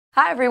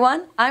Hi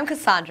everyone, I'm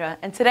Cassandra,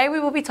 and today we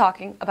will be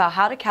talking about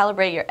how to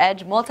calibrate your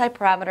Edge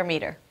multi-parameter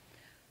meter.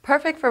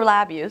 Perfect for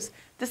lab use,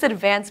 this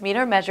advanced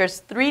meter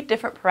measures 3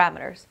 different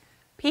parameters: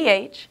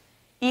 pH,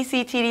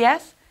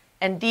 EC-TDS,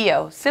 and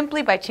DO,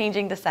 simply by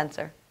changing the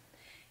sensor.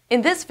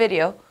 In this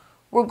video,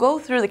 we'll go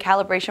through the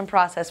calibration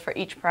process for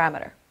each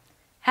parameter.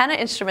 Hanna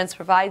Instruments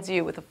provides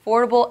you with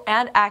affordable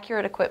and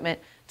accurate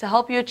equipment to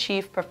help you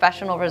achieve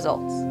professional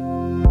results.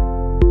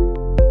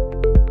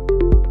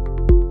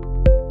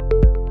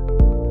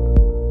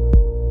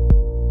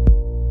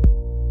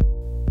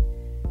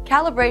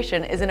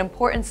 Calibration is an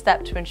important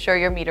step to ensure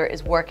your meter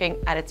is working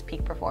at its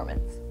peak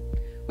performance.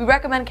 We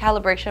recommend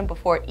calibration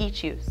before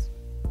each use.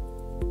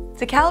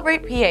 To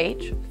calibrate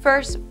pH,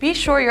 first be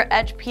sure your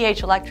Edge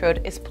pH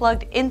electrode is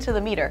plugged into the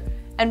meter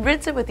and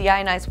rinse it with the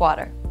ionized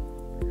water.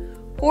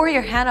 Pour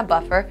your Hanna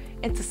buffer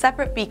into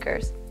separate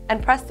beakers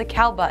and press the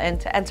cal button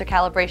to enter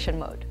calibration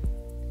mode.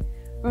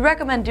 We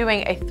recommend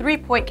doing a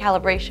 3-point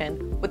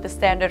calibration with the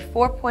standard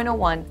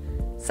 4.01,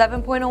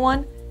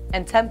 7.01,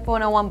 and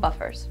 10.01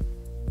 buffers.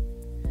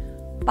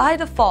 By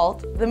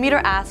default, the meter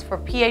asks for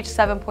pH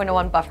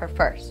 7.01 buffer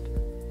first.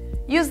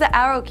 Use the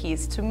arrow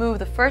keys to move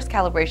the first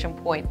calibration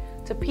point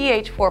to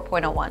pH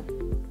 4.01.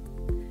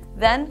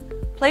 Then,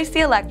 place the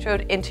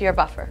electrode into your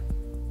buffer.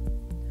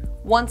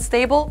 Once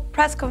stable,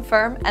 press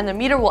confirm and the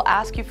meter will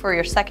ask you for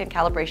your second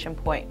calibration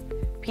point,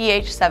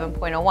 pH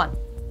 7.01.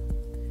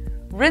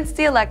 Rinse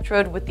the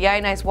electrode with the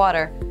ionized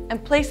water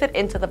and place it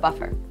into the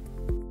buffer.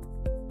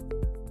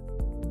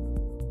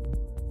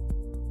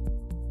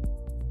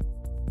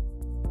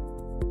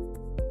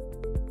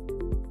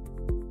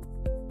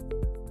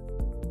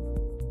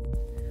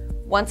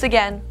 Once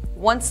again,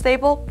 once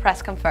stable,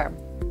 press confirm.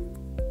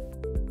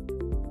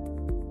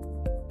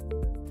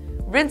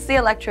 Rinse the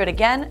electrode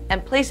again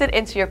and place it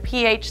into your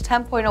pH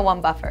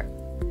 10.01 buffer.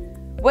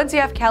 Once you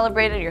have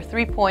calibrated your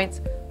 3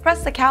 points,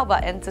 press the cal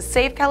button to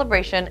save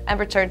calibration and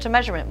return to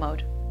measurement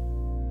mode.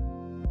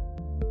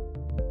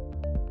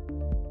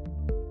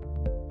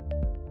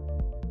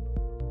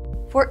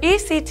 For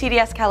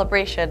EC-TDS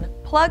calibration,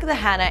 plug the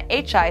Hanna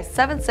HI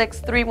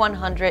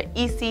 76300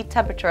 EC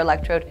temperature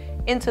electrode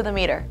into the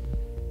meter.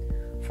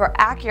 For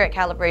accurate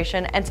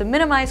calibration and to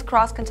minimize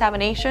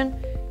cross-contamination,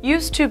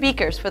 use 2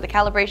 beakers for the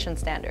calibration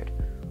standard,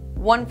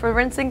 one for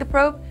rinsing the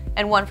probe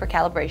and one for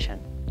calibration.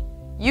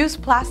 Use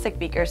plastic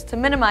beakers to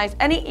minimize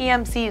any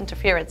EMC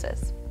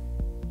interferences.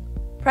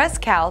 Press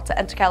cal to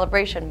enter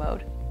calibration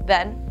mode,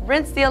 then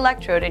rinse the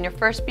electrode in your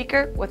first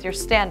beaker with your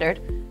standard,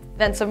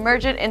 then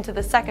submerge it into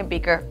the second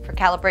beaker for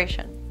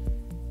calibration.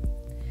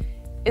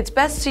 It's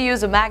best to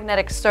use a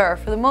magnetic stir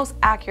for the most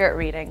accurate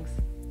readings.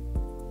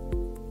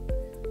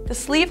 The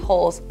sleeve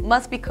holes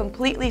must be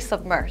completely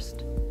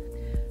submersed.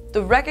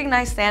 The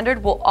recognized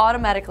standard will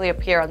automatically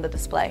appear on the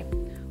display.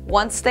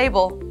 Once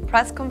stable,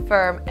 press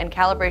confirm and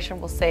calibration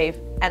will save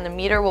and the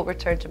meter will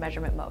return to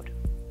measurement mode.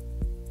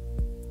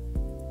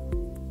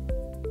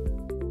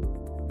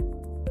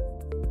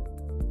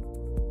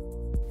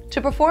 To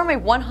perform a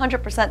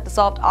 100%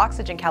 dissolved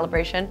oxygen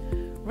calibration,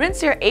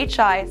 rinse your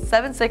HI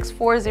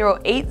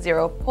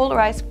 764080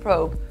 polarized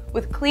probe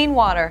with clean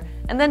water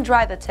and then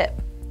dry the tip.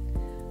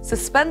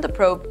 Suspend the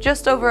probe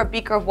just over a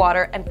beaker of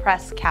water and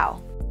press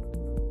cal.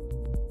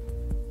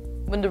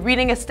 When the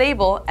reading is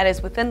stable and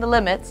is within the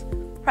limits,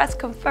 press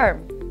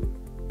confirm.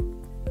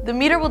 The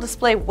meter will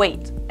display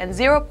weight and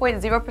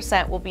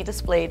 0.0% will be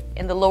displayed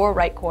in the lower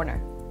right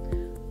corner.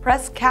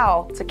 Press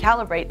cal to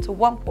calibrate to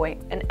 1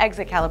 point and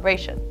exit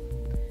calibration.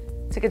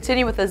 To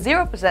continue with a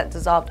 0%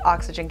 dissolved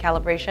oxygen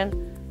calibration,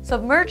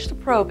 submerge the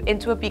probe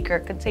into a beaker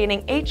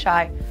containing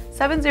HI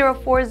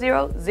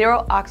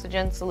 70400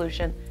 oxygen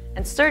solution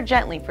and stir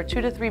gently for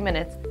 2 to 3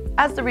 minutes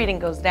as the reading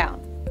goes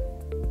down.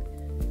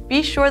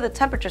 Be sure the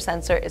temperature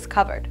sensor is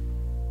covered.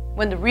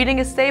 When the reading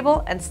is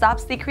stable and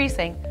stops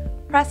decreasing,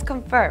 press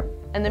confirm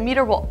and the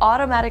meter will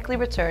automatically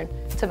return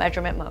to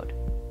measurement mode.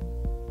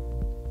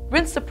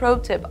 Rinse the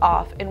probe tip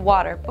off in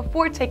water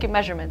before taking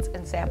measurements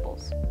in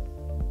samples.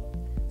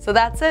 So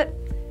that's it.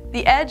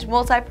 The Edge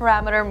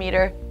multi-parameter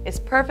meter is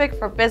perfect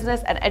for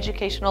business and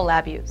educational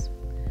lab use.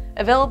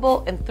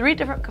 Available in 3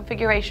 different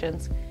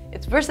configurations,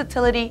 its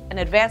versatility and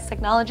advanced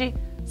technology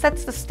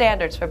sets the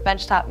standards for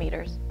benchtop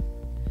meters.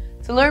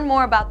 To learn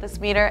more about this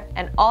meter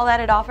and all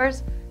that it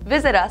offers,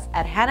 visit us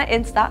at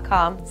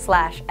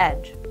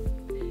hannainst.com/edge.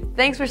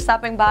 Thanks for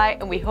stopping by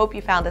and we hope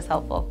you found this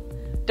helpful.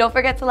 Don't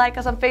forget to like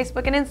us on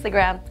Facebook and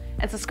Instagram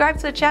and subscribe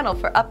to the channel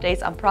for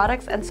updates on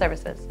products and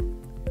services.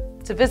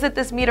 To visit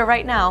this meter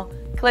right now,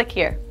 click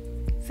here.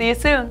 See you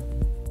soon!